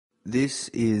This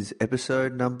is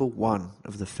episode number 1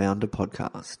 of the Founder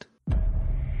Podcast.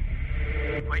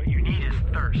 What you need is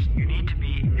thirst. You need to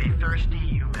be a thirsty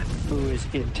human who is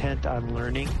intent on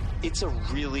learning. It's a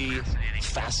really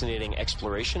fascinating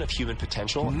exploration of human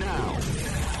potential. Now,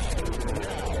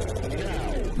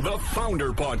 the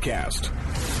Founder Podcast.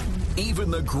 Even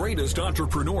the greatest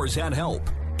entrepreneurs had help.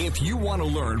 If you want to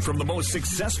learn from the most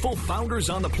successful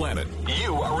founders on the planet,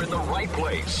 you are in the right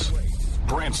place.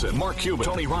 Branson, Mark Cuban,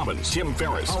 Tony Robbins, Tim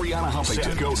Ferriss, Arianna Huffington,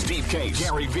 Seth Godin, Steve Case,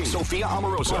 Gary Vee, Sophia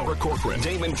Amoruso, Barbara Corcoran,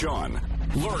 Damon John.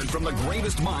 Learn from the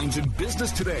greatest minds in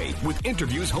business today with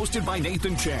interviews hosted by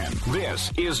Nathan Chan.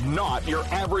 This is not your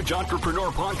average entrepreneur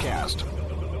podcast.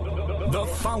 The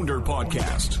Founder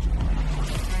Podcast.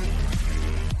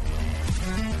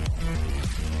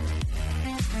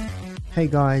 Hey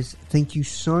guys, thank you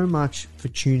so much for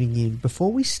tuning in.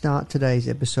 Before we start today's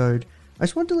episode, I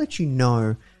just want to let you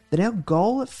know that our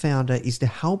goal at Founder is to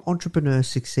help entrepreneurs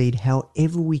succeed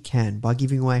however we can by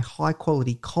giving away high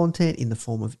quality content in the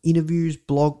form of interviews,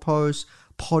 blog posts,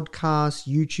 podcasts,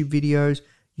 YouTube videos,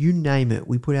 you name it.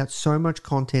 We put out so much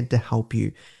content to help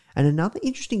you. And another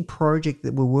interesting project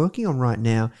that we're working on right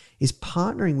now is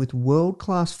partnering with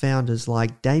world-class founders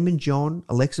like Damon John,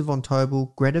 Alexa Von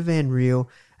Tobel, Greta Van Riel,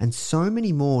 and so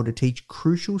many more to teach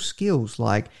crucial skills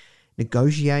like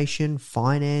negotiation,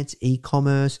 finance,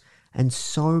 e-commerce, and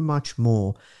so much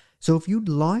more. So if you'd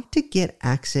like to get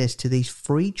access to these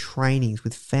free trainings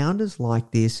with founders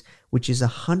like this, which is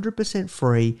 100%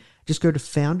 free, just go to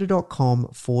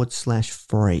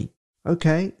founder.com/free.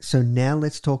 Okay, so now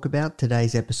let's talk about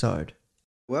today's episode.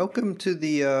 Welcome to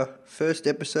the first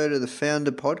episode of the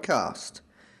Founder Podcast.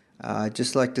 I'd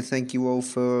just like to thank you all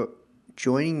for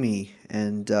joining me.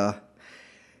 And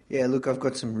look, I've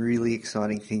got some really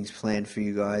exciting things planned for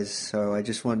you guys. So I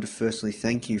just wanted to firstly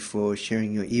thank you for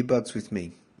sharing your earbuds with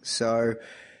me. So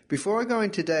before I go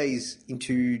into today's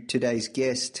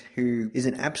guest, who is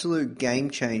an absolute game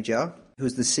changer, who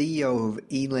is the CEO of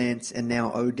Elance and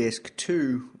now Odesk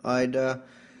too, I'd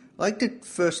like to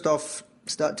first off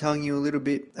start telling you a little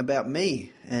bit about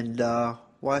me and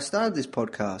why I started this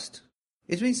podcast.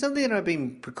 It's been something that I've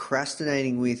been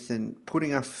procrastinating with and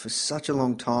putting off for such a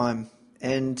long time.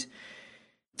 And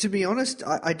to be honest,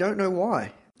 I don't know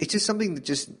why. It's just something that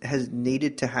just has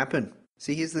needed to happen.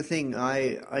 See, here's the thing.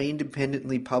 I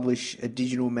independently publish a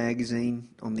digital magazine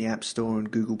on the App Store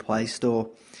and Google Play Store,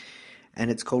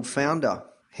 and it's called Founder,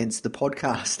 hence the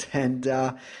podcast. And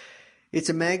it's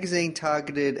a magazine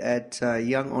targeted at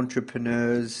young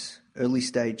entrepreneurs, early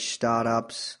stage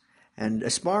startups, and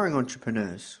aspiring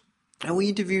entrepreneurs. And we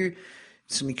interview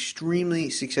some extremely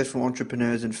successful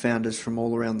entrepreneurs and founders from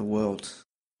all around the world.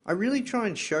 I really try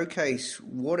and showcase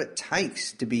what it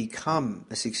takes to become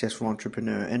a successful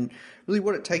entrepreneur and really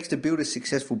what it takes to build a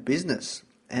successful business.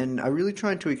 And I really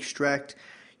try to extract,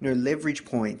 leverage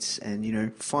points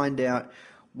and, find out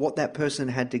what that person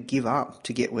had to give up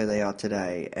to get where they are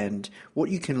today and what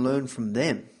you can learn from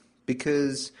them.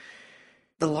 Because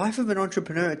the life of an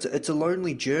entrepreneur, it's a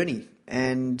lonely journey.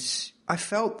 And I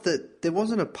felt that there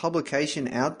wasn't a publication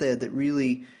out there that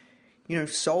really,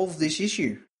 solved this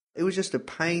issue. It was just a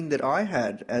pain that I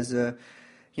had as a,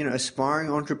 aspiring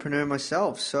entrepreneur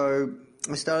myself. So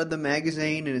I started the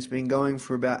magazine and it's been going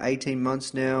for about 18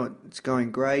 months now. It's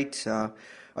going great. I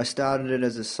started it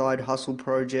as a side hustle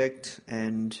project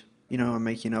and, I'm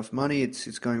making enough money.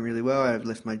 It's going really well. I've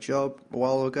left my job a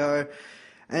while ago.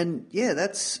 And yeah,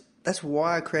 that's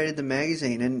why I created the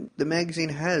magazine. And the magazine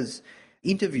has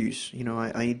interviews.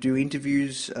 I do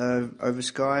interviews over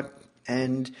Skype,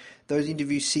 and those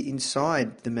interviews sit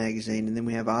inside the magazine, and then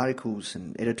we have articles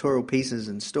and editorial pieces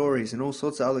and stories and all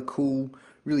sorts of other cool,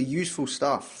 really useful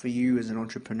stuff for you as an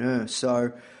entrepreneur.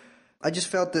 So I just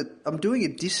felt that I'm doing a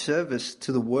disservice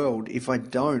to the world if I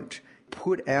don't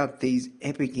put out these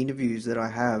epic interviews that I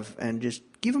have and just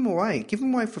give them away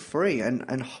for free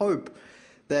and hope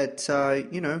that,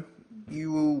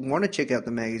 you will want to check out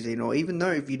the magazine, or even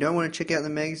though if you don't want to check out the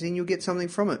magazine, you'll get something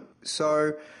from it.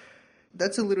 So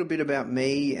that's a little bit about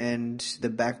me and the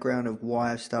background of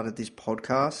why I've started this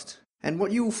podcast. And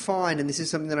what you'll find, and this is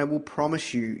something that I will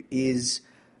promise you, is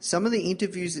some of the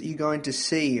interviews that you're going to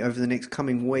see over the next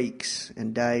coming weeks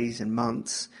and days and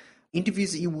months,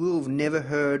 interviews that you will have never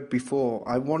heard before.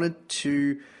 I wanted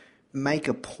to make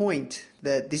a point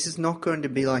that this is not going to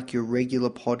be like your regular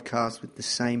podcast with the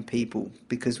same people,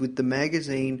 because with the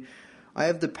magazine, I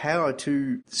have the power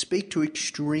to speak to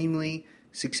extremely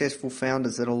successful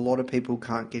founders that a lot of people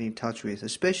can't get in touch with,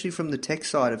 especially from the tech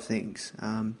side of things.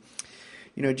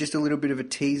 Just a little bit of a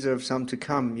teaser of some to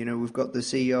come. We've got the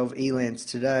CEO of Elance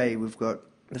today. We've got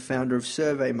the founder of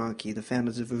SurveyMonkey, the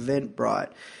founders of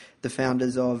Eventbrite, the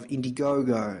founders of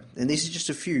Indiegogo. And this is just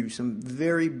a few, some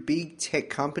very big tech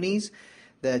companies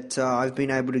that I've been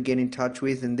able to get in touch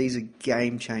with, and these are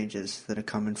game changers that are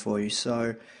coming for you.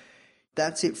 So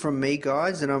that's it from me,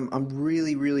 guys, and I'm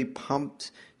really, really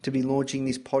pumped to be launching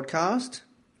this podcast.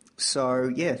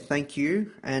 So, yeah, thank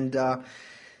you. And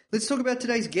let's talk about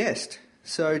today's guest.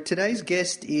 So today's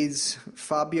guest is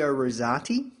Fabio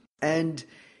Rosati, and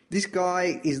this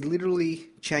guy is literally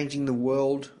changing the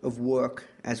world of work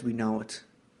as we know it.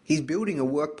 He's building a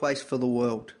workplace for the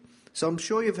world. So I'm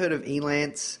sure you've heard of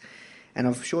Elance, and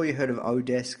I'm sure you've heard of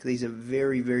Odesk. These are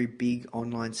very, very big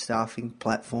online staffing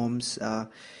platforms,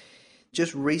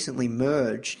 just recently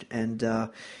merged. And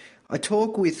I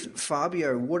talk with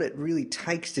Fabio what it really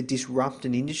takes to disrupt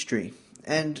an industry,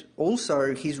 and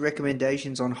also his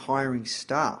recommendations on hiring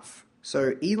staff.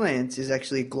 So Elance is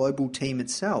actually a global team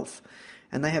itself,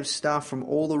 and they have staff from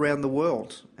all around the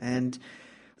world. And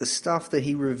the stuff that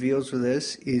he reveals with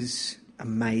us is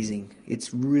amazing.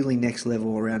 It's really next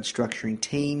level around structuring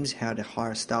teams, how to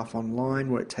hire staff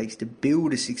online, what it takes to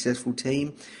build a successful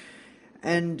team.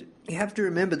 And you have to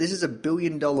remember, this is $1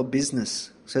 billion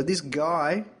business. So this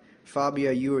guy,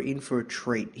 Fabio, you are in for a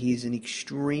treat. He is an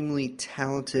extremely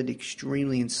talented,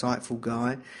 extremely insightful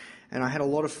guy. And I had a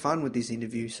lot of fun with this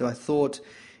interview. So I thought,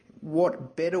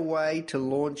 what better way to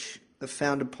launch the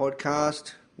Founder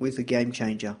Podcast with a game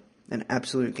changer, an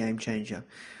absolute game changer.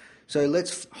 So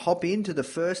let's hop into the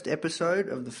first episode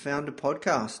of the Founder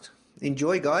Podcast.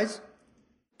 Enjoy, guys.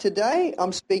 Today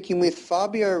I'm speaking with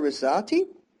Fabio Rosati.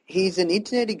 He's an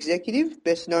internet executive,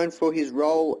 best known for his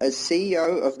role as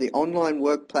CEO of the online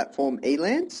work platform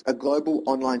Elance, a global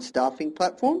online staffing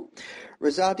platform.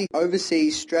 Rosati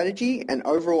oversees strategy and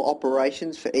overall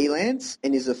operations for Elance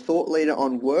and is a thought leader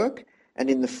on work and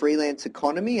in the freelance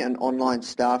economy and online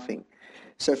staffing.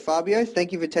 So Fabio,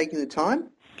 thank you for taking the time.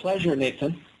 Pleasure,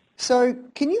 Nathan. So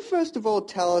can you first of all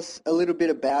tell us a little bit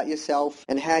about yourself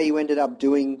and how you ended up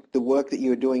doing the work that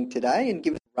you're doing today, and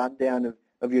give us a rundown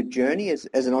of your journey as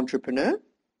an entrepreneur?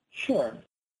 Sure.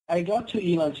 I got to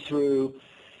Elance through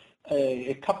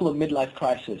a couple of midlife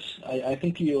crises. I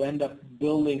think you end up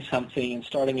building something and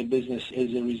starting a business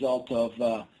as a result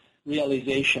of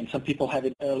realization. Some people have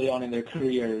it early on in their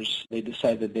careers. They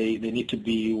decide that they need to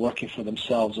be working for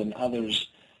themselves, and others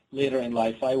later in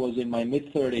life. I was in my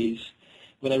mid-30s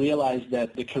when I realized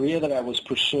that the career that I was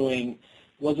pursuing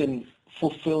wasn't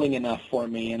fulfilling enough for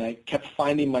me, and I kept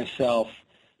finding myself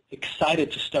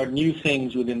excited to start new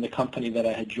things within the company that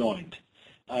I had joined.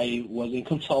 I was in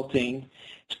consulting,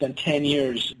 spent 10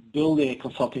 years building a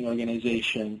consulting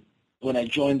organization. When I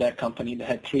joined that company, it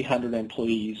had 300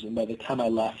 employees, and by the time I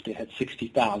left, it had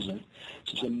 60,000.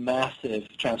 So it's a massive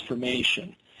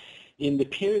transformation. In the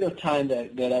period of time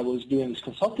that I was doing this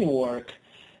consulting work,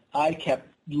 I kept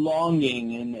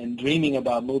longing and dreaming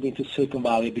about moving to Silicon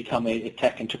Valley, become a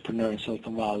tech entrepreneur in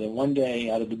Silicon Valley. And one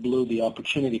day, out of the blue, the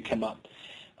opportunity came up.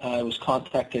 I was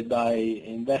contacted by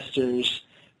investors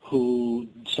who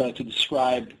started to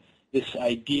describe this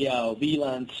idea of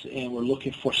Elance, and were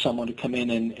looking for someone to come in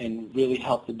and really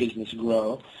help the business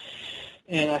grow.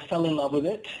 And I fell in love with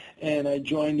it, and I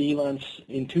joined Elance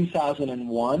in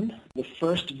 2001. The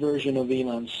first version of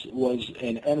Elance was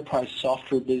an enterprise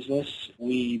software business.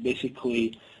 We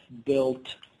basically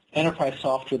built enterprise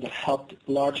software that helped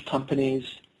large companies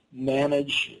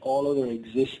manage all of their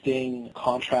existing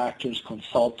contractors,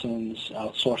 consultants,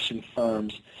 outsourcing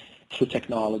firms through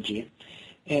technology.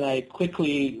 And I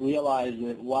quickly realized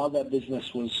that while that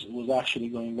business was actually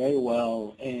going very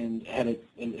well and had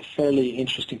a fairly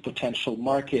interesting potential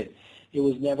market, it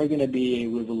was never going to be a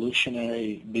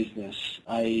revolutionary business.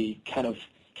 I kind of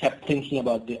kept thinking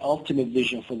about the ultimate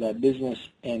vision for that business,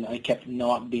 and I kept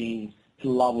not being in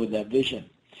love with that vision.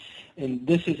 And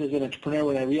this is, as an entrepreneur,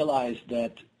 when I realized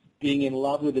that being in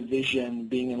love with the vision,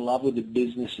 being in love with the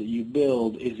business that you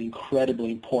build is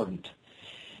incredibly important.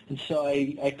 And so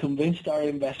I convinced our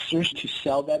investors to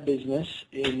sell that business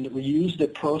and use the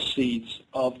proceeds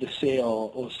of the sale,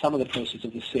 or some of the proceeds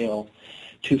of the sale,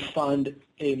 to fund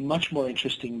a much more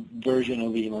interesting version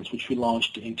of Elance, which we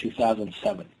launched in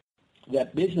 2007.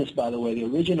 That business, by the way, the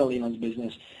original Elance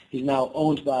business, is now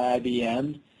owned by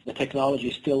IBM. The technology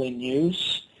is still in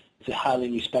use. It's a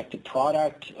highly respected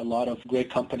product. A lot of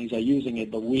great companies are using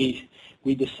it, but we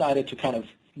decided to kind of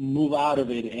move out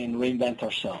of it and reinvent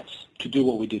ourselves to do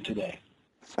what we do today.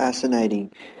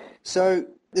 Fascinating. So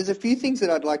there's a few things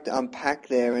that I'd like to unpack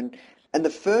there, and the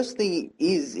first thing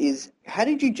is how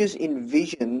did you just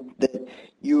envision that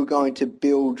you were going to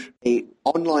build an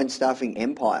online staffing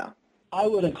empire? I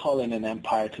wouldn't call it an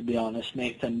empire, to be honest,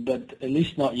 Nathan, but at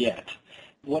least not yet.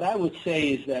 What I would say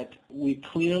is that we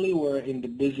clearly were in the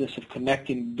business of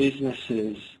connecting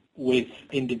businesses with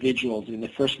individuals in the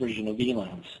first version of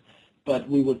Elance, but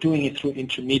we were doing it through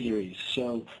intermediaries.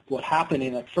 So what happened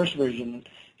in that first version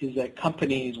is that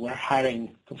companies were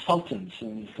hiring consultants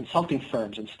and consulting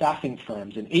firms and staffing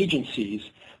firms and agencies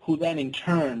who then in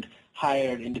turn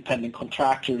hired independent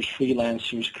contractors,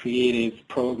 freelancers, creative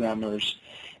programmers.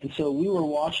 And so we were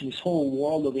watching this whole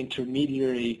world of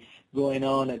intermediary going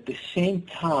on at the same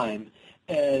time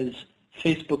as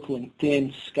Facebook,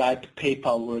 LinkedIn, Skype,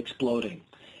 PayPal were exploding.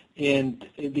 And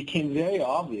it became very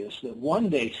obvious that one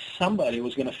day somebody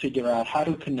was going to figure out how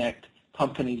to connect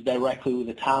companies directly with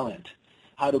the talent,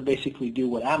 how to basically do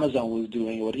what Amazon was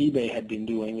doing, what eBay had been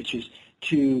doing, which is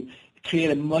to create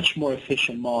a much more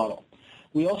efficient model.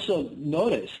 We also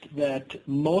noticed that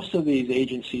most of these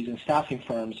agencies and staffing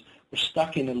firms were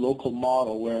stuck in a local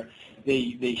model where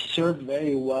they served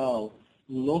very well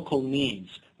local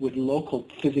needs with local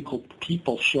physical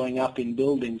people showing up in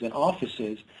buildings and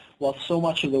offices, while so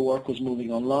much of the work was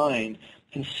moving online,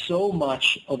 and so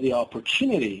much of the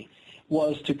opportunity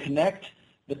was to connect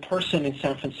the person in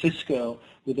San Francisco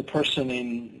with the person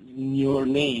in New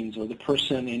Orleans, or the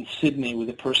person in Sydney with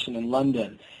the person in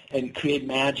London, and create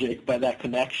magic by that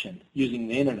connection using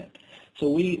the internet. So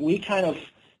we kind of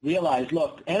realized,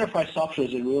 look, enterprise software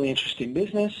is a really interesting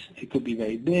business. It could be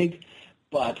very big,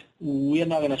 but we're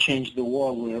not going to change the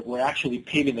world. We're actually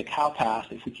paving the cow path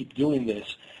if we keep doing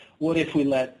this. What if we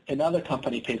let another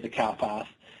company pave the cow path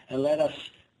and let us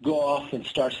go off and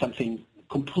start something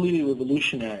completely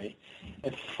revolutionary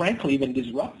and frankly even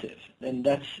disruptive? And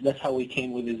that's how we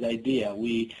came with this idea.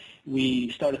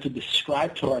 We started to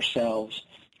describe to ourselves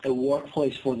a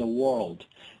workplace for the world.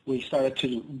 We started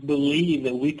to believe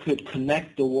that we could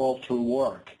connect the world through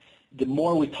work. The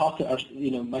more we talked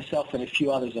to myself and a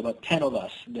few others, about 10 of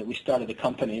us, that we started the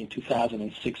company in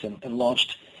 2006 and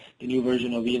launched the new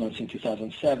version of Elance in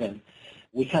 2007,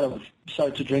 we kind of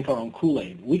started to drink our own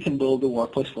Kool-Aid. We can build a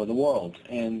workplace for the world.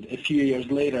 And a few years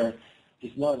later,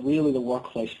 it's not really the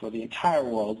workplace for the entire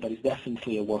world, but it's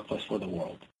definitely a workplace for the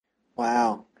world.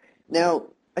 Wow. Now,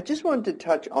 I just wanted to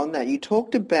touch on that. You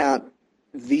talked about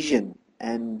vision,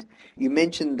 and you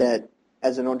mentioned that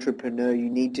as an entrepreneur, you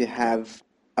need to have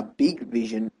a big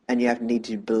vision and you need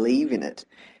to believe in it.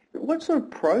 What sort of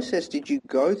process did you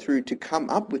go through to come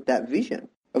up with that vision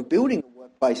of building a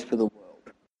workplace for the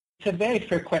world? It's a very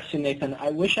fair question, Nathan. I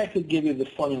wish I could give you the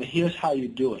formula. Here's how you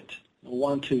do it.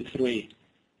 1, 2, 3.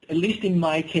 At least in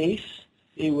my case,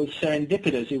 it was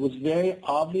serendipitous. It was very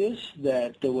obvious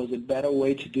that there was a better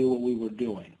way to do what we were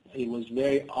doing. It was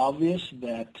very obvious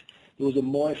that there was a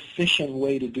more efficient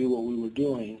way to do what we were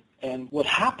doing. And what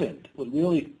happened, what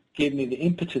really gave me the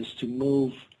impetus to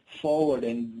move forward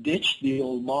and ditch the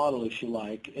old model, if you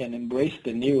like, and embrace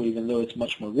the new, even though it's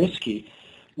much more risky,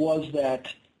 was that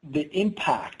the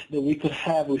impact that we could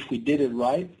have if we did it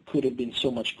right could have been so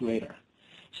much greater.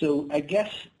 So I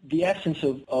guess the essence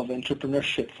of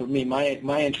entrepreneurship for me, my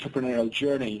entrepreneurial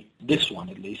journey, this one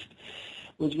at least,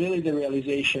 was really the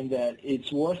realization that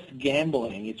it's worth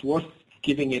gambling, it's worth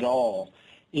giving it all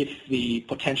if the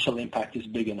potential impact is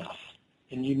big enough.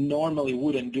 And you normally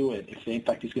wouldn't do it if the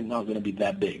impact is not going to be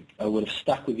that big. I would have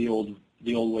stuck with the old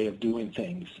way of doing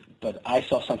things. But I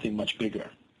saw something much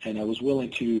bigger, and I was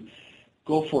willing to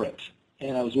go for it.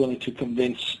 And I was willing to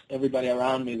convince everybody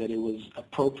around me that it was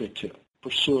appropriate to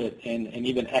pursue it and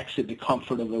even exit the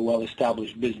comfort of a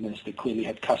well-established business that clearly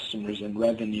had customers and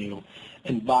revenue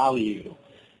and value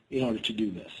in order to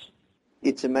do this.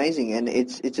 It's amazing, and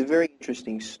it's a very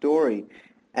interesting story.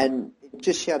 And it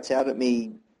just shouts out at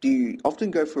me, do you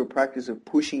often go through a practice of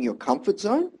pushing your comfort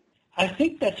zone? I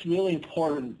think that's really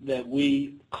important that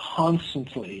we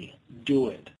constantly do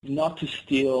it. Not to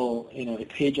steal, a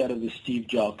page out of the Steve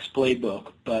Jobs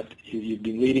playbook, but you've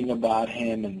been reading about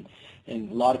him,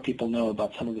 and a lot of people know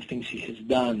about some of the things he has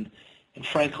done. And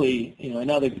frankly,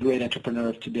 another great entrepreneur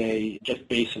of today, Jeff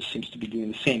Bezos, seems to be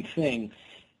doing the same thing.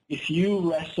 If you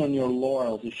rest on your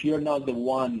laurels, if you're not the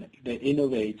one that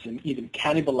innovates and even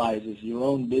cannibalizes your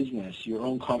own business, your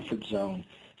own comfort zone,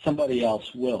 somebody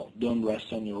else will. Don't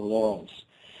rest on your laurels.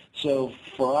 So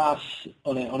for us,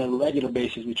 on a regular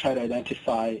basis, we try to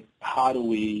identify how do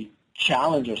we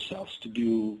challenge ourselves to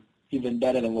do even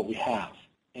better than what we have,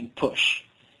 and push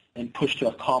to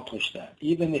accomplish that,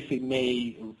 even if it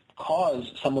may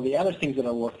cause some of the other things that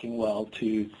are working well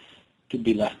to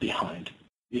be left behind.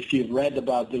 If you've read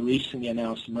about the recently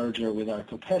announced merger with our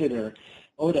competitor,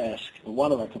 Elance-oDesk,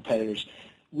 one of our competitors,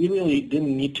 we really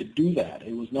didn't need to do that.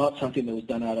 It was not something that was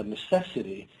done out of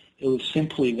necessity. It was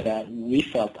simply that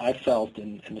I felt,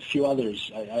 and a few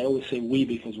others, I always say we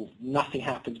because nothing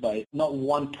happens by, not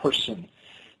one person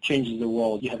changes the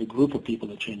world. You have a group of people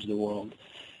that change the world.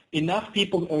 Enough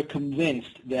people are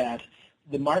convinced that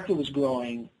the market was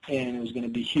growing and it was going to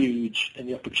be huge and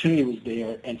the opportunity was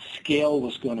there and scale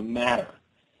was going to matter,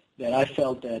 that I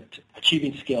felt that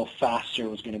achieving scale faster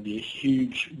was going to be a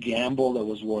huge gamble that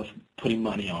was worth putting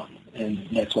money on, and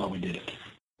that's why we did it.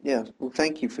 Yeah, well,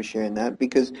 thank you for sharing that,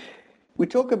 because we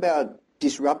talk about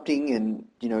disrupting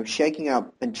and, shaking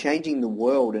up and changing the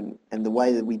world and the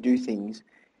way that we do things.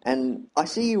 And I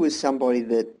see you as somebody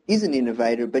that is an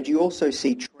innovator, but you also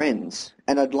see trends.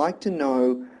 And I'd like to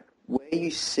know where you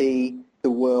see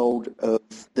the world of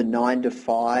the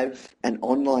 9-to-5 and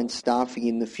online staffing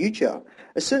in the future.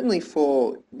 Certainly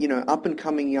for,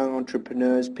 up-and-coming young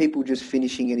entrepreneurs, people just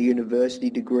finishing a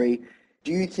university degree.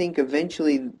 Do you think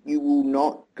eventually you will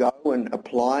not go and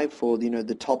apply for,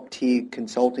 the top-tier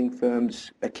consulting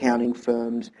firms, accounting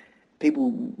firms?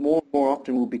 People more and more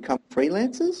often will become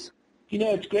freelancers?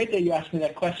 It's great that you asked me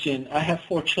that question. I have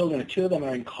 4 children. 2 of them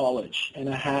are in college, and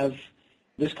I have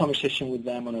this conversation with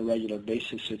them on a regular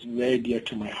basis. It's very dear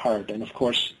to my heart. And, of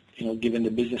course, given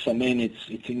the business I'm in,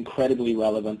 it's incredibly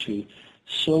relevant to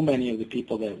so many of the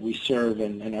people that we serve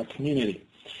in our community.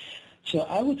 So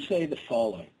I would say the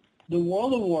following. The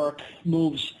world of work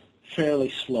moves fairly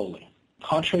slowly.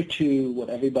 Contrary to what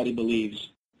everybody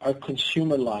believes, our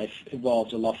consumer life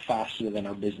evolves a lot faster than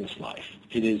our business life.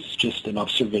 It is just an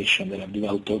observation that I've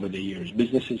developed over the years.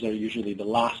 Businesses are usually the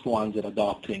last ones at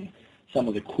adopting some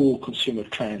of the cool consumer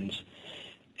trends.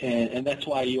 And that's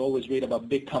why you always read about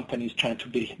big companies trying to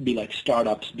be like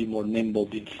startups, be more nimble,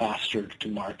 be faster to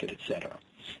market, etc.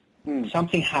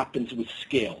 Something happens with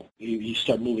scale. You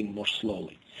start moving more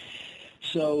slowly.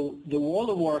 So the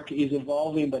world of work is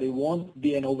evolving, but it won't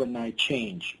be an overnight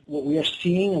change. What we are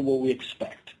seeing and what we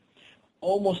expect,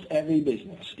 almost every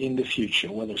business in the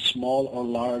future, whether small or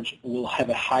large, will have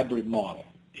a hybrid model.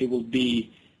 It will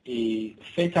be a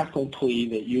fait accompli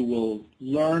that you will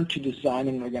learn to design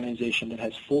an organization that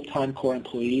has full-time core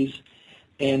employees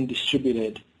and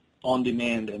distributed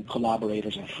on-demand and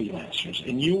collaborators and freelancers.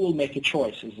 And you will make a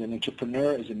choice as an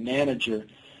entrepreneur, as a manager,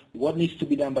 what needs to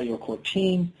be done by your core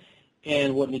team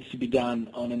and what needs to be done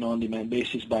on an on-demand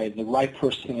basis by the right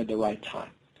person at the right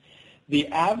time. The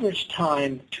average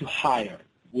time to hire,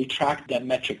 we track that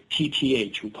metric,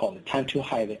 TTH, we call it, time to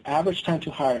hire. The average time to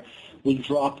hire will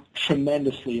drop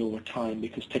tremendously over time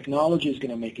because technology is going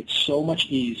to make it so much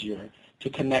easier to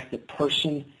connect the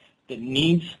person that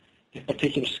needs a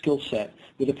particular skill set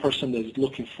with the person that is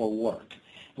looking for work.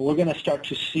 And we're going to start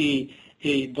to see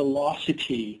a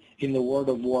velocity in the world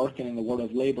of work and in the world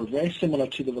of labor very similar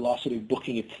to the velocity of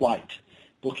booking a flight,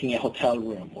 booking a hotel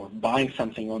room, or buying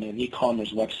something on an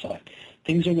e-commerce website.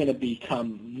 Things are going to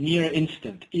become near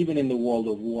instant, even in the world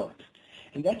of work.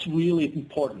 And that's really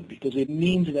important because it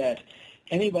means that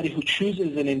anybody who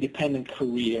chooses an independent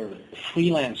career,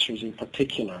 freelancers in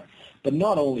particular, but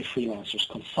not only freelancers,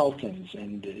 consultants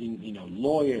and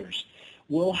lawyers,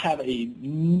 will have a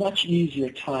much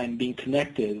easier time being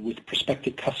connected with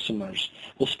prospective customers.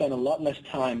 We'll spend a lot less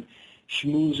time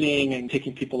schmoozing and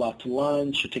taking people out to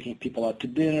lunch or taking people out to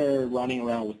dinner, running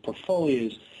around with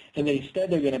portfolios, and then instead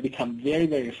they're going to become very,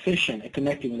 very efficient at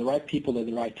connecting with the right people at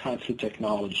the right time through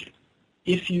technology.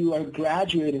 If you are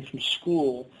graduating from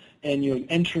school and you're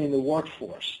entering the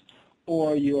workforce,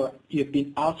 or you've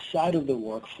been outside of the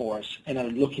workforce and are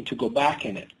looking to go back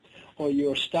in it, or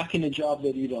you're stuck in a job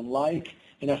that you don't like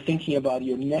and are thinking about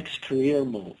your next career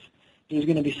move, there's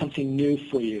going to be something new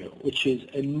for you, which is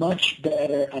a much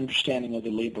better understanding of the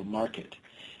labor market.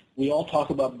 We all talk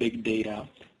about big data.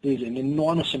 There's an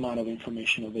enormous amount of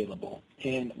information available.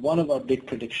 And one of our big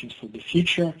predictions for the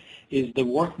future is the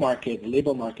work market, the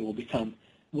labor market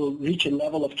will reach a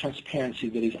level of transparency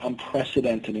that is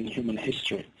unprecedented in human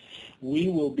history. We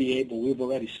will be able, we've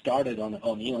already started on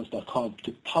Elance.com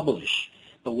to publish,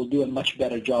 but we'll do a much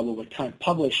better job over time,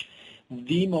 publish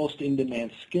the most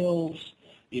in-demand skills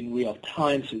in real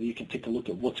time so that you can take a look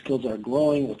at what skills are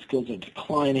growing, what skills are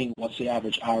declining, what's the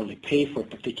average hourly pay for a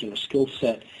particular skill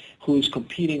set, who is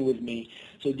competing with me,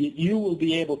 so that you will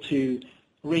be able to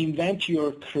reinvent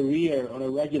your career on a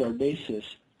regular basis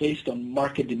based on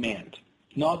market demand,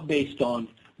 not based on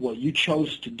what you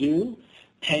chose to do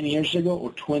 10 years ago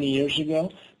or 20 years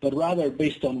ago, but rather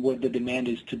based on what the demand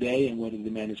is today and what the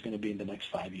demand is going to be in the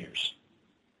next 5 years.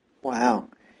 Wow.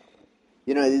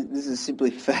 This is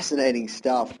simply fascinating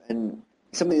stuff. And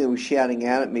something that was shouting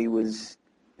out at me was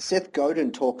Seth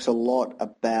Godin talks a lot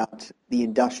about the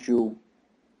Industrial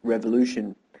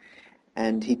Revolution.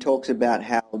 And he talks about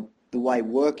how the way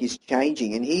work is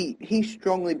changing, and he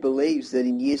strongly believes that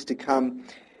in years to come,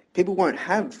 people won't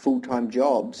have full-time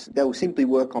jobs. They will simply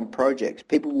work on projects.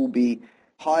 People will be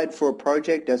hired for a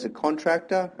project as a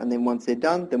contractor, and then once they're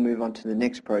done, they'll move on to the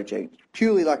next project,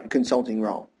 purely like a consulting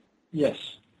role. Yes,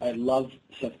 I love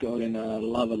Seth Godin, and I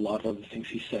love a lot of the things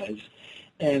he says.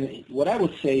 And what I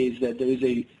would say is that there is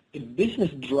a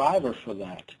business driver for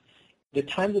that. The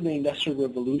times of the Industrial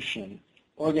Revolution,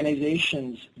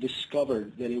 organizations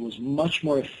discovered that it was much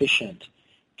more efficient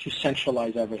to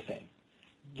centralize everything.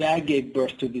 That gave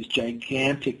birth to these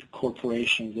gigantic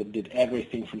corporations that did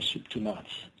everything from soup to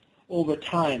nuts. Over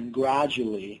time,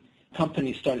 gradually,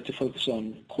 companies started to focus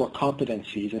on core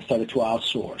competencies and started to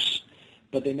outsource.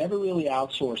 But they never really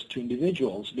outsourced to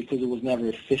individuals because it was never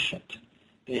efficient.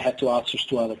 They had to outsource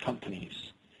to other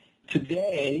companies.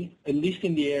 Today, at least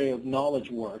in the area of knowledge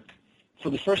work, for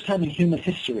the first time in human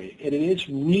history, it is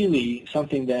really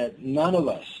something that none of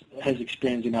us has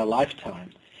experienced in our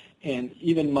lifetime. And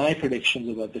even my predictions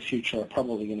about the future are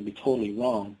probably going to be totally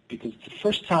wrong, because it's the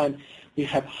first time we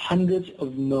have hundreds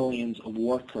of millions of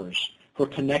workers who are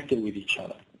connected with each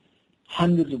other.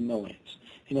 Hundreds of millions.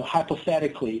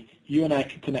 Hypothetically, you and I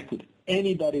can connect with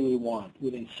anybody we want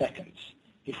within seconds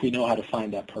if we know how to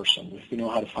find that person, if we know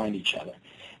how to find each other.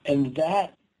 And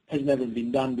that has never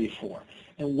been done before.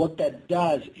 And what that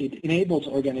does, it enables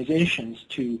organizations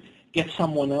to get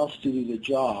someone else to do the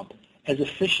job as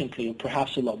efficiently and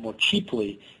perhaps a lot more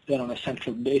cheaply than on a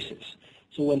central basis.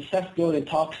 So when Seth Godin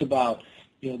talks about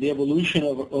the evolution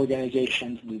of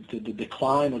organizations, the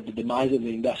decline or the demise of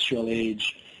the industrial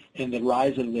age, and the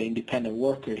rise of the independent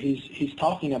worker, he's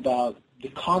talking about the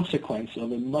consequence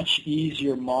of a much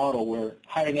easier model where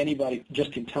hiring anybody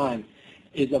just in time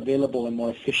is available and more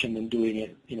efficient than doing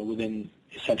it within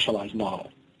a centralized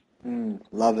model.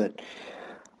 Love it.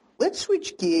 Let's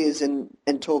switch gears and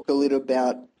talk a little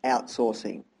about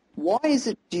outsourcing. Why is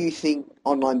it, do you think,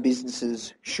 online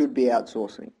businesses should be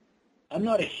outsourcing? I'm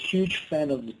not a huge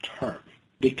fan of the term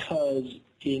because,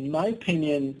 in my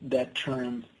opinion, that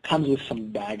term comes with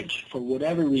some baggage. For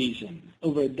whatever reason,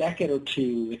 over a decade or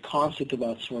two, the concept of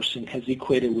outsourcing has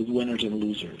equated with winners and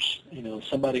losers.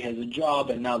 Somebody has a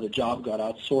job, and now the job got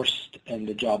outsourced, and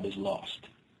the job is lost.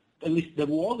 At least the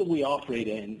world that we operate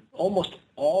in, almost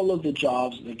all of the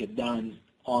jobs that get done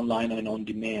online and on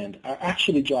demand are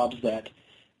actually jobs that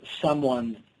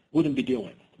someone wouldn't be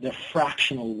doing. They're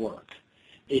fractional work.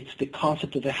 It's the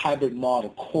concept of the hybrid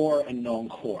model, core and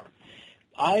non-core.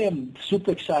 I am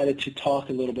super excited to talk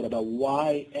a little bit about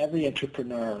why every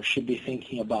entrepreneur should be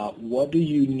thinking about what do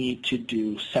you need to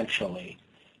do centrally?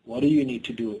 What do you need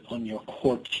to do on your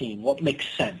core team? What makes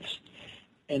sense?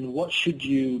 And what should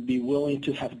you be willing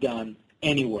to have done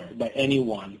anywhere by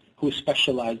anyone who is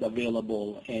specialized,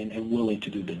 available, and willing to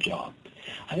do the job?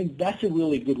 I think that's a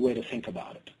really good way to think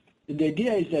about it. The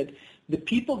idea is that the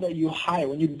people that you hire,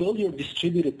 when you build your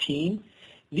distributed team,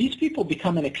 these people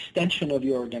become an extension of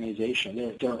your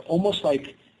organization. They're almost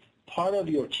like part of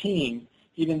your team,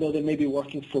 even though they may be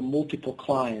working for multiple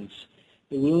clients.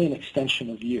 They're really an extension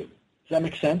of you. Does that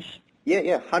make sense?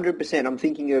 Yeah, 100%. I'm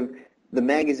thinking of the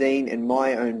magazine and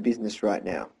my own business right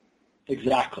now.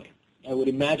 Exactly. I would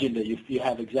imagine that you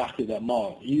have exactly that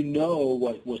model. You know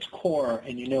what's core,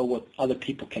 and you know what other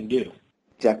people can do.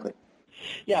 Exactly.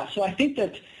 Yeah, so I think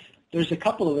that there's a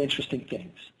couple of interesting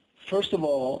things. First of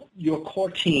all, your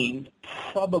core team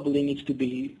probably needs to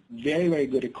be very, very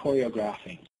good at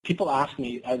choreographing. People ask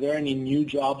me, are there any new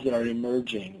jobs that are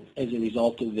emerging as a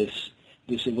result of this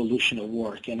evolution of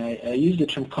work? And I use the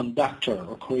term conductor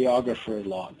or choreographer a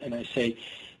lot. And I say,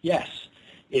 yes.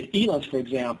 At Elance, for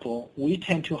example, we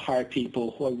tend to hire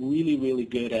people who are really, really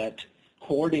good at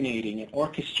coordinating and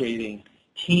orchestrating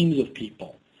teams of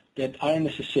people that aren't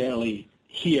necessarily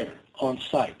here on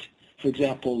site. For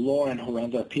example, Lauren, who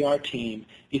runs our PR team,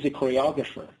 is a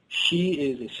choreographer. She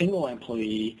is a single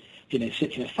employee in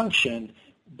a function,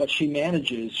 but she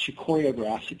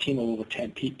choreographs a team of over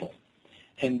 10 people.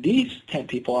 And these 10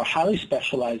 people are highly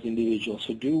specialized individuals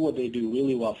who do what they do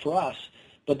really well for us,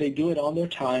 but they do it on their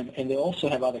time, and they also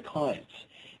have other clients.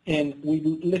 And we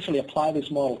literally apply this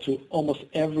model to almost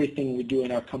everything we do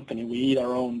in our company. We eat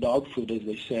our own dog food, as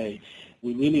they say.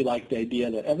 We really like the idea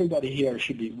that everybody here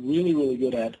should be really, really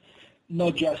good at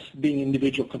not just being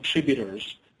individual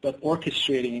contributors, but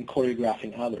orchestrating and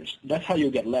choreographing others. That's how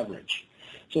you get leverage.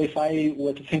 So if I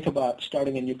were to think about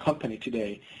starting a new company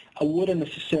today, I wouldn't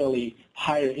necessarily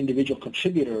hire individual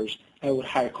contributors. I would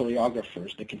hire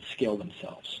choreographers that can scale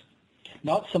themselves.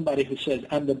 Not somebody who says,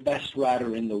 I'm the best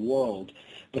writer in the world,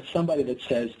 but somebody that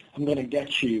says, I'm going to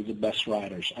get you the best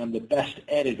writers. I'm the best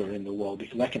editor in the world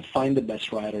because I can find the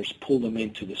best writers, pull them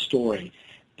into the story,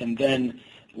 and then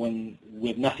when we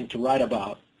have nothing to write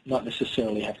about, not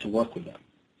necessarily have to work with them.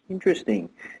 Interesting.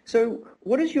 So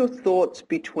what is your thoughts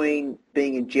between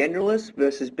being a generalist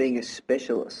versus being a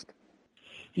specialist?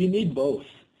 You need both.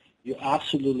 You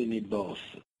absolutely need both.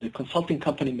 The consulting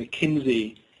company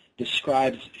McKinsey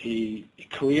describes a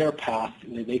career path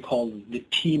that they call the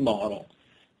T model,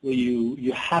 where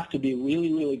you have to be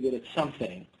really, really good at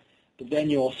something, but then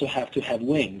you also have to have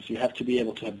wings. You have to be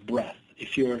able to have breadth.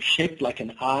 If you're shaped like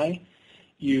an I,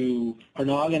 you are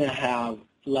not going to have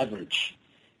leverage.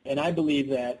 And I believe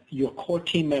that your core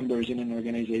team members in an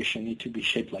organization need to be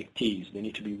shaped like T's. They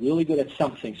need to be really good at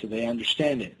something so they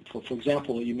understand it. For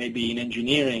example, you may be in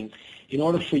engineering. In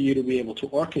order for you to be able to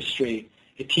orchestrate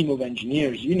a team of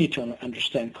engineers, you need to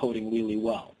understand coding really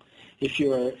well. If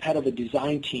you're head of a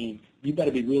design team, you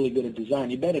better be really good at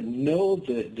design. You better know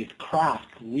the craft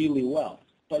really well.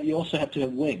 But you also have to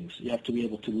have wings. You have to be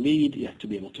able to lead. You have to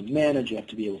be able to manage. You have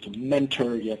to be able to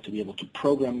mentor. You have to be able to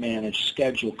program, manage,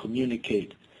 schedule,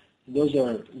 communicate. Those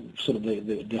are sort of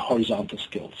the horizontal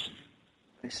skills.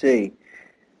 I see.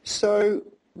 So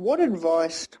what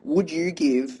advice would you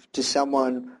give to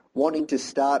someone wanting to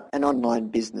start an online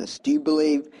business? Do you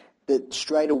believe that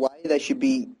straight away they should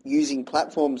be using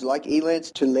platforms like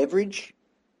Elance to leverage?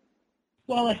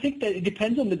 Well, I think that it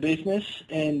depends on the business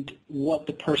and what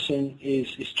the person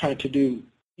is trying to do.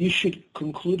 You should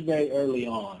conclude very early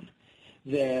on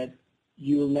that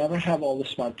you'll never have all the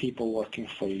smart people working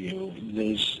for you.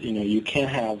 You can't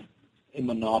have a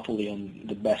monopoly on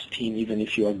the best team, even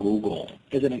if you are Google.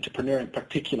 As an entrepreneur in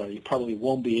particular, you probably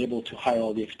won't be able to hire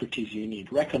all the expertise you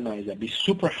need. Recognize that. Be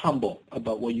super humble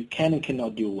about what you can and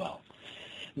cannot do well.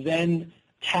 Then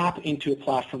tap into a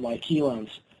platform like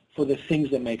Elance for the things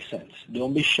that make sense.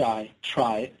 Don't be shy.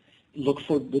 Try it. Look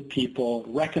for good people.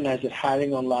 Recognize that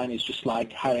hiring online is just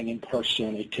like hiring in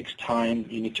person. It takes time.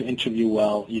 You need to interview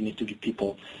well. You need to give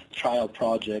people trial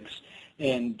projects.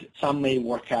 And some may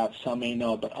work out, some may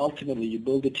not. But ultimately, you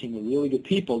build a team of really good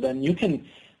people, then you can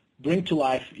bring to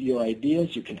life your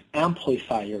ideas. You can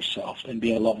amplify yourself and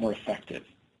be a lot more effective.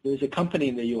 There's a company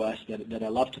in the U.S. that I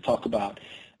love to talk about.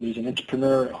 There's an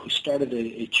entrepreneur who started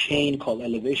a chain called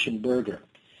Elevation Burger,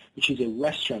 which is a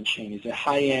restaurant chain. It's a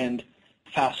high-end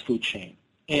fast food chain.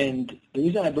 And the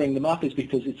reason I bring them up is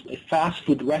because it's a fast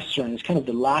food restaurant. It's kind of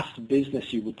the last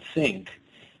business you would think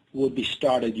would be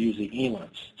started using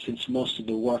Elance, since most of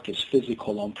the work is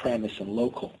physical, on-premise, and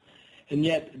local. And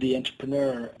yet the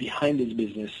entrepreneur behind this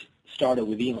business started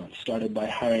with Elance, started by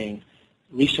hiring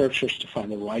researchers to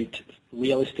find the right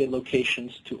real estate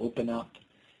locations to open up,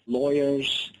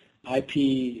 lawyers,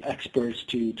 IP experts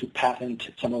to patent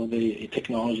some of the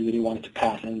technology that he wanted to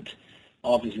patent,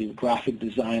 obviously graphic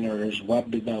designers,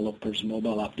 web developers,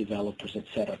 mobile app developers,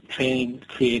 etc. Training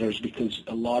creators, because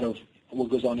a lot of what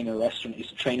goes on in a restaurant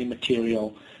is training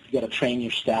material. You got to train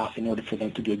your staff in order for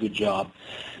them to do a good job.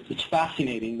 So it's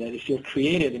fascinating that if you're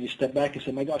creative and you step back and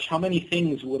say, my gosh, how many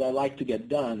things would I like to get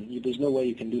done? There's no way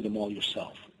you can do them all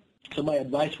yourself. So my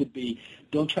advice would be,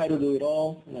 don't try to do it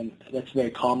all, and that's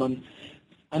very common.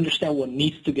 Understand what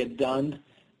needs to get done,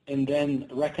 and then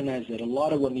recognize that a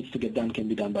lot of what needs to get done can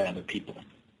be done by other people.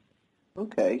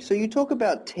 Okay, so you talk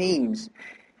about teams,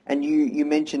 and you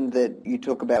mentioned that you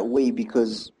talk about we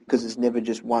because it's never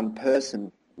just one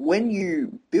person. When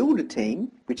you build a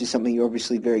team, which is something you're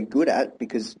obviously very good at,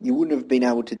 because you wouldn't have been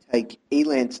able to take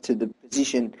Elance to the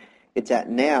position it's at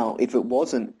now if it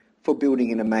wasn't for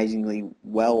building an amazingly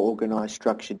well-organized,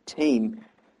 structured team.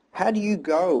 How do you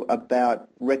go about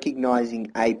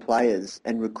recognizing A players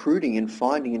and recruiting and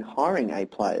finding and hiring A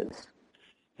players?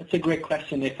 That's a great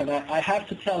question, Nick. And I have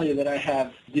to tell you that I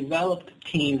have developed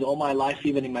teams all my life.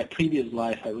 Even in my previous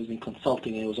life, I was in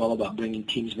consulting, and it was all about bringing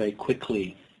teams very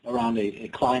quickly around a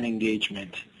client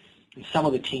engagement. And some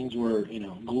of the teams were,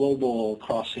 global,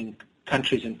 crossing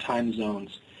countries and time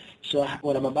zones. So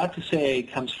what I'm about to say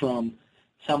comes from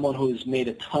someone who has made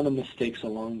a ton of mistakes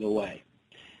along the way.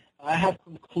 I have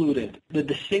concluded that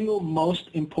the single most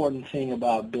important thing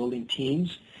about building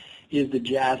teams is the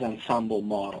jazz ensemble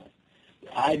model.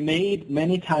 I made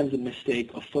many times the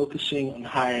mistake of focusing on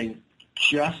hiring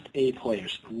just A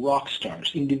players, rock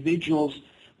stars, individuals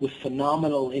with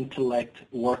phenomenal intellect,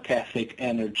 work ethic,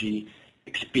 energy,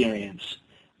 experience,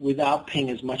 without paying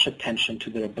as much attention to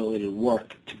their ability to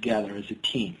work together as a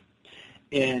team.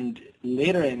 And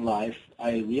later in life,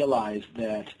 I realized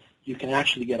that you can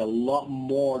actually get a lot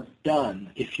more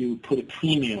done if you put a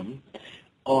premium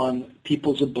on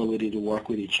people's ability to work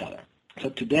with each other. So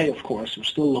today, of course, we're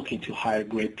still looking to hire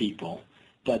great people,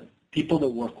 but people that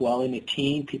work well in a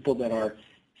team, people that are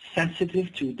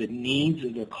sensitive to the needs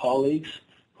of their colleagues,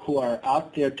 who are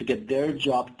out there to get their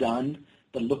job done,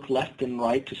 that look left and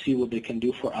right to see what they can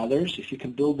do for others, if you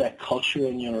can build that culture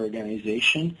in your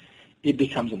organization, it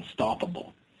becomes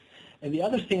unstoppable. And the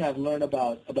other thing I've learned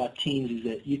about teams is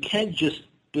that you can't just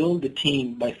build a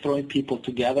team by throwing people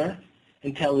together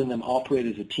and telling them operate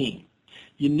as a team.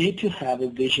 You need to have a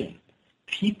vision.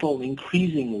 People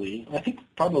increasingly, I think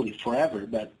probably forever,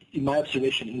 but in my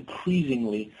observation,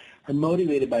 increasingly are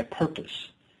motivated by purpose.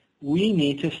 We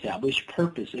need to establish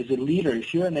purpose. As a leader,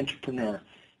 if you're an entrepreneur,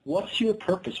 what's your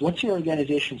purpose? What's your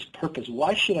organization's purpose?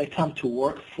 Why should I come to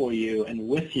work for you and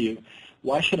with you?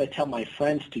 Why should I tell my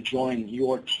friends to join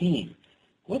your team?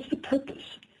 What's the purpose?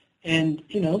 And,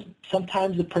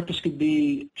 sometimes the purpose could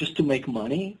be just to make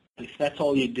money. If that's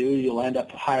all you do, you'll end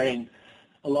up hiring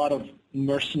a lot of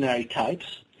mercenary types.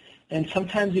 And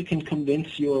sometimes you can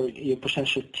convince your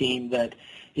potential team that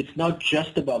it's not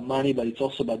just about money, but it's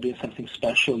also about doing something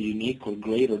special, unique, or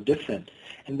great, or different.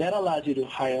 And that allows you to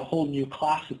hire a whole new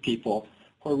class of people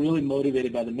who are really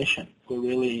motivated by the mission, who are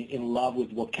really in love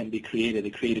with what can be created, the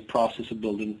creative process of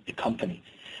building a company.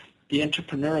 The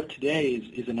entrepreneur of today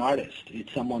is an artist.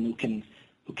 It's someone who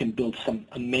can build some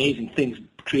amazing things.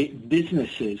 Create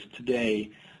businesses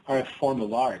today are a form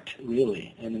of art,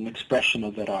 really, and an expression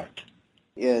of that art.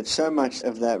 Yeah, so much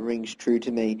of that rings true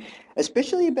to me,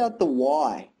 especially about the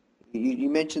why. You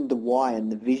mentioned the why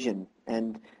and the vision,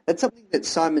 and that's something that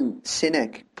Simon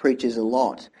Sinek preaches a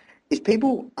lot, is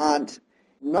people aren't,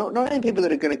 not only people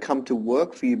that are going to come to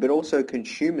work for you, but also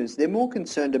consumers. They're more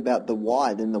concerned about the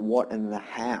why than the what and the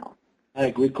how. I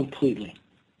agree completely.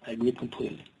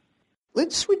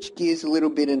 Let's switch gears a little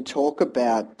bit and talk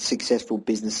about successful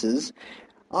businesses.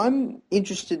 I'm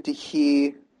interested to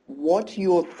hear what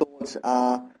your thoughts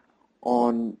are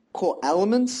on core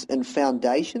elements and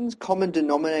foundations, common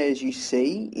denominators you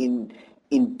see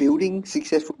in building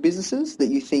successful businesses that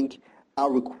you think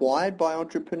are required by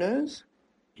entrepreneurs?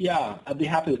 Yeah, I'd be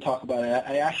happy to talk about it.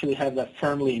 I actually have that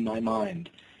firmly in my mind.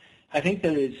 I think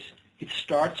it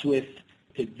starts with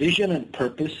a vision and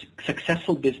purpose.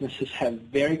 Successful businesses have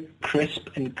very crisp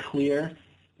and clear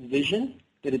vision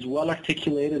that is well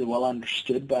articulated and well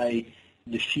understood by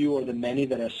the few or the many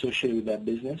that are associated with that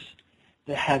business.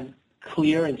 They have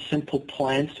clear and simple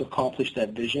plans to accomplish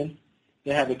that vision.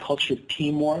 They have a culture of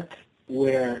teamwork,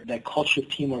 where that culture of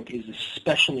teamwork is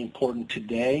especially important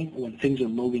today when things are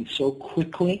moving so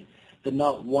quickly that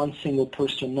not one single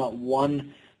person, not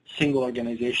one single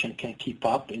organization can keep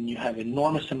up, and you have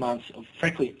enormous amounts of,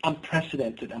 frankly,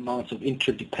 unprecedented amounts of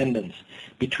interdependence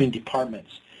between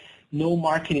departments. No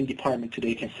marketing department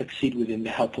today can succeed within the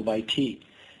help of IT.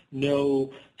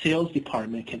 No sales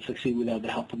department can succeed without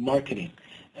the help of marketing,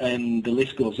 and the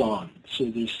list goes on. So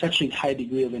there's such a high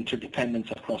degree of interdependence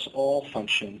across all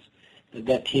functions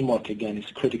that teamwork, again,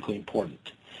 is critically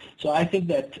important. So I think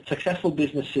that successful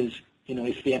businesses,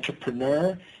 if the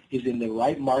entrepreneur is in the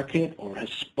right market or has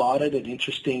spotted an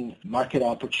interesting market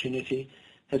opportunity,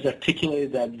 has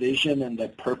articulated that vision and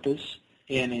that purpose,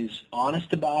 and is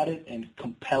honest about it and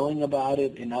compelling about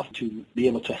it enough to be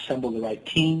able to assemble the right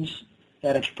teams,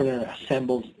 that entrepreneur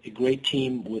assembles a great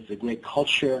team with a great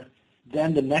culture,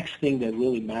 then the next thing that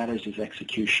really matters is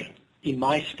execution. In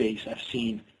my space, I've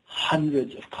seen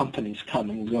hundreds of companies come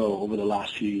and go over the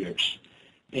last few years.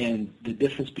 And the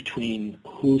difference between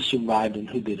who survived and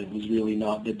who didn't was really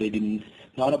not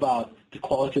about the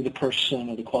quality of the person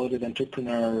or the quality of the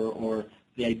entrepreneur or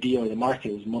the idea or the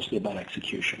market. It was mostly about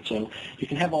execution. So you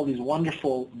can have all these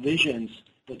wonderful visions,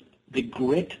 but the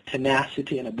grit,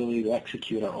 tenacity, and ability to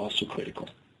execute are also critical.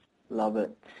 Love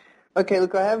it. Okay,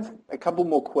 look, I have a couple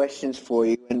more questions for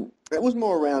you, and that was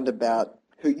more around about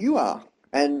who you are.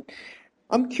 And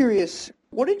I'm curious,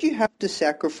 what did you have to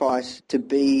sacrifice to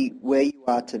be where you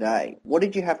are today? What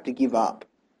did you have to give up?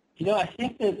 I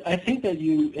think that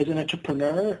you, as an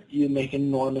entrepreneur, you make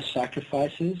enormous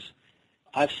sacrifices.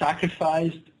 I've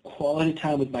sacrificed quality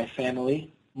time with my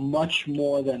family much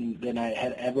more than I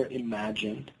had ever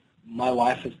imagined. My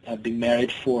wife, I've been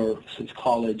married since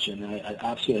college, and I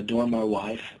absolutely adore my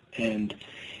wife. And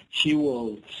she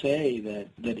will say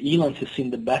that Elance has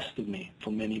seen the best of me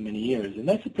for many, many years. And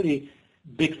that's a pretty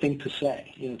big thing to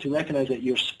say, to recognize that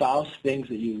your spouse thinks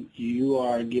that you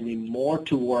are giving more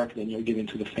to work than you're giving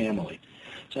to the family.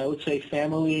 So I would say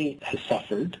family has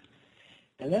suffered.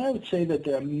 And then I would say that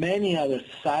there are many other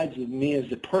sides of me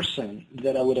as a person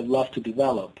that I would have loved to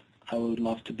develop. I would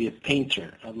love to be a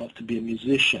painter. I'd love to be a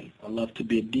musician. I'd love to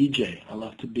be a DJ. I'd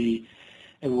love to be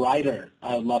a writer.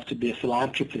 I'd love to be a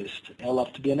philanthropist. I'd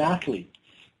love to be an athlete.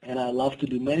 And I love to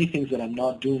do many things that I'm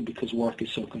not doing because work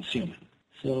is so consuming.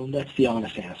 So that's the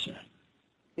honest answer.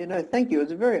 Thank you.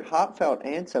 It's a very heartfelt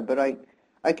answer, but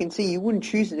I can see you wouldn't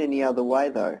choose it any other way,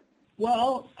 though.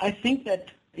 Well, I think that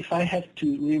if I had to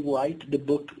rewrite the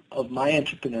book of my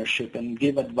entrepreneurship and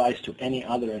give advice to any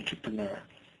other entrepreneur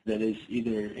that is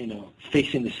either,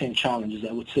 facing the same challenges,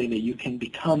 I would say that you can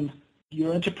become,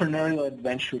 your entrepreneurial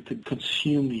adventure could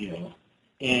consume you,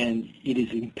 and it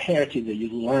is imperative that you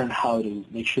learn how to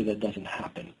make sure that doesn't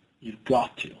happen. You've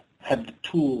got to have the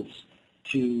tools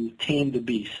to tame the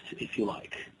beast, if you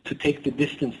like, to take the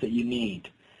distance that you need,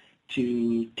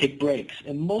 to take breaks,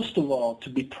 and most of all, to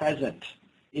be present.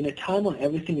 In a time when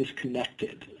everything is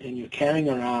connected and you're carrying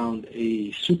around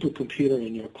a supercomputer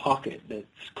in your pocket that's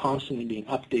constantly being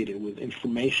updated with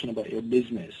information about your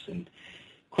business and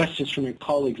questions from your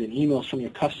colleagues and emails from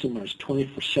your customers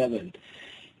 24/7,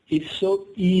 it's so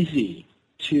easy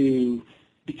to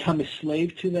become a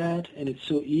slave to that, and it's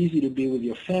so easy to be with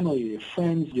your family or your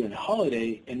friends during a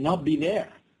holiday and not be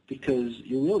there because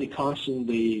you're really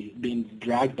constantly being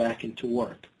dragged back into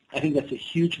work. I think that's a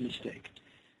huge mistake.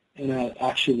 And I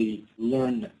actually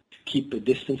learned to keep a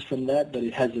distance from that, but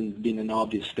it hasn't been an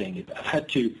obvious thing. I've had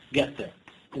to get there.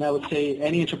 And I would say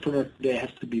any entrepreneur today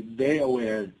has to be very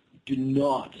aware, do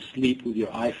not sleep with your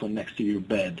iPhone next to your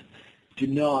bed. Do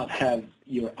not have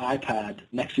your iPad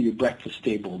next to your breakfast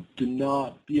table. Do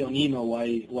not be on email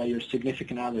while your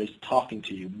significant other is talking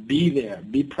to you. Be there.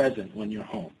 Be present when you're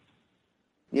home.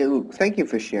 Yeah, look, thank you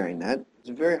for sharing that. It's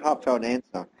a very heartfelt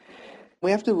answer.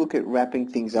 We have to look at wrapping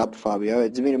things up, Fabio.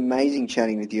 It's been amazing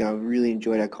chatting with you. I really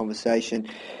enjoyed our conversation.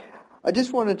 I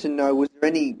just wanted to know, was there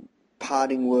any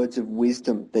parting words of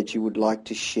wisdom that you would like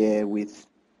to share with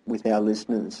our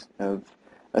listeners of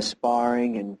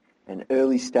aspiring and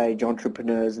early-stage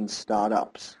entrepreneurs and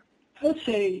startups? I would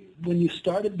say when you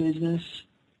start a business,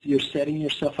 you're setting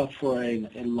yourself up for a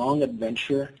long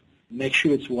adventure. Make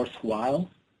sure it's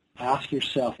worthwhile. Ask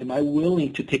yourself, am I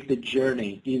willing to take the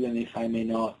journey even if I may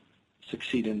not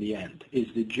succeed in the end?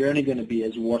 Is the journey going to be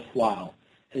as worthwhile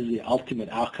as the ultimate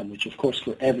outcome, which of course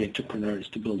for every entrepreneur is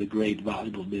to build a great,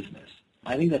 valuable business?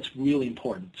 I think that's really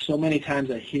important. So many times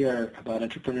I hear about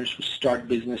entrepreneurs who start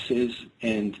businesses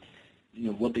and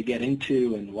what they get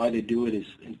into and why they do it is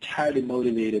entirely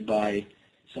motivated by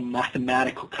some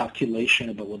mathematical calculation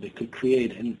about what they could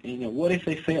create. And what if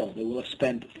they fail? They will have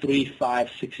spent 3, 5,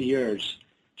 6 years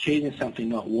chasing something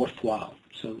not worthwhile.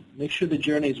 So make sure the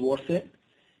journey is worth it.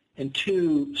 And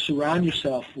 2, surround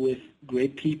yourself with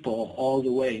great people all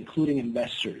the way, including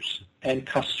investors and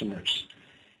customers.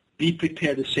 Be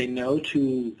prepared to say no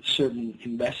to certain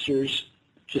investors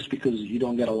just because you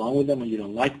don't get along with them or you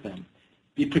don't like them.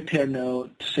 Be prepared to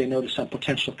say no to some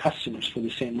potential customers for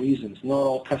the same reasons. Not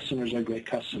all customers are great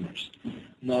customers.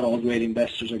 Not all great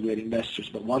investors are great investors.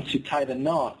 But once you tie the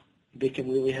knot, they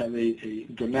can really have a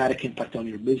dramatic impact on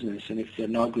your business. And if they're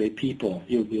not great people,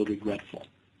 you'll be regretful.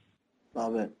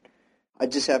 Love it. I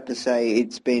just have to say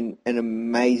it's been an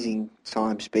amazing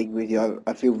time speaking with you.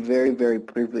 I feel very, very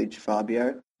privileged,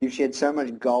 Fabio. You've shared so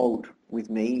much gold with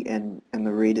me and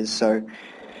the readers, so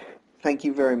thank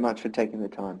you very much for taking the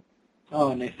time.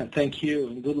 Oh, Nathan, thank you,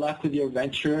 and good luck with your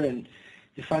venture. And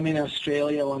if I'm in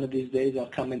Australia one of these days, I'll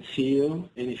come and see you.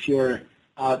 And if you're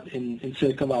out in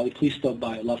Silicon Valley, please stop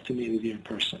by. I'd love to meet with you in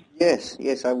person. Yes,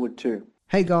 I would too.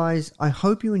 Hey guys, I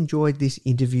hope you enjoyed this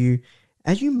interview.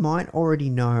 As you might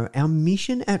already know, our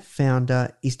mission at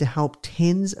Founder is to help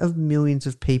tens of millions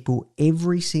of people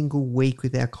every single week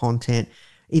with our content,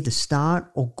 either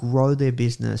start or grow their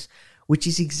business, which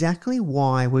is exactly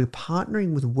why we're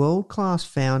partnering with world-class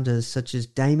founders such as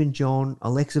Damon John,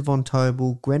 Alexa Von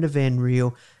Tobel, Greta Van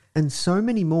Riel, and so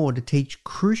many more to teach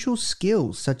crucial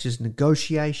skills such as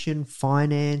negotiation,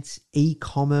 finance,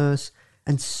 e-commerce,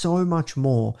 and so much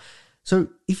more. So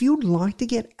if you'd like to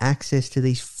get access to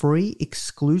these free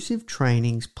exclusive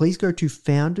trainings, please go to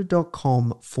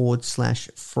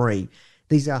founder.com/free.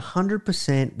 These are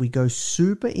 100%. We go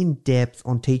super in depth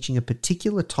on teaching a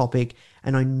particular topic,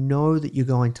 and I know that you're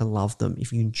going to love them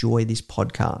if you enjoy this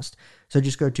podcast. So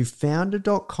just go to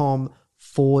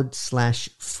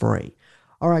founder.com/free.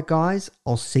 All right, guys,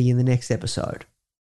 I'll see you in the next episode.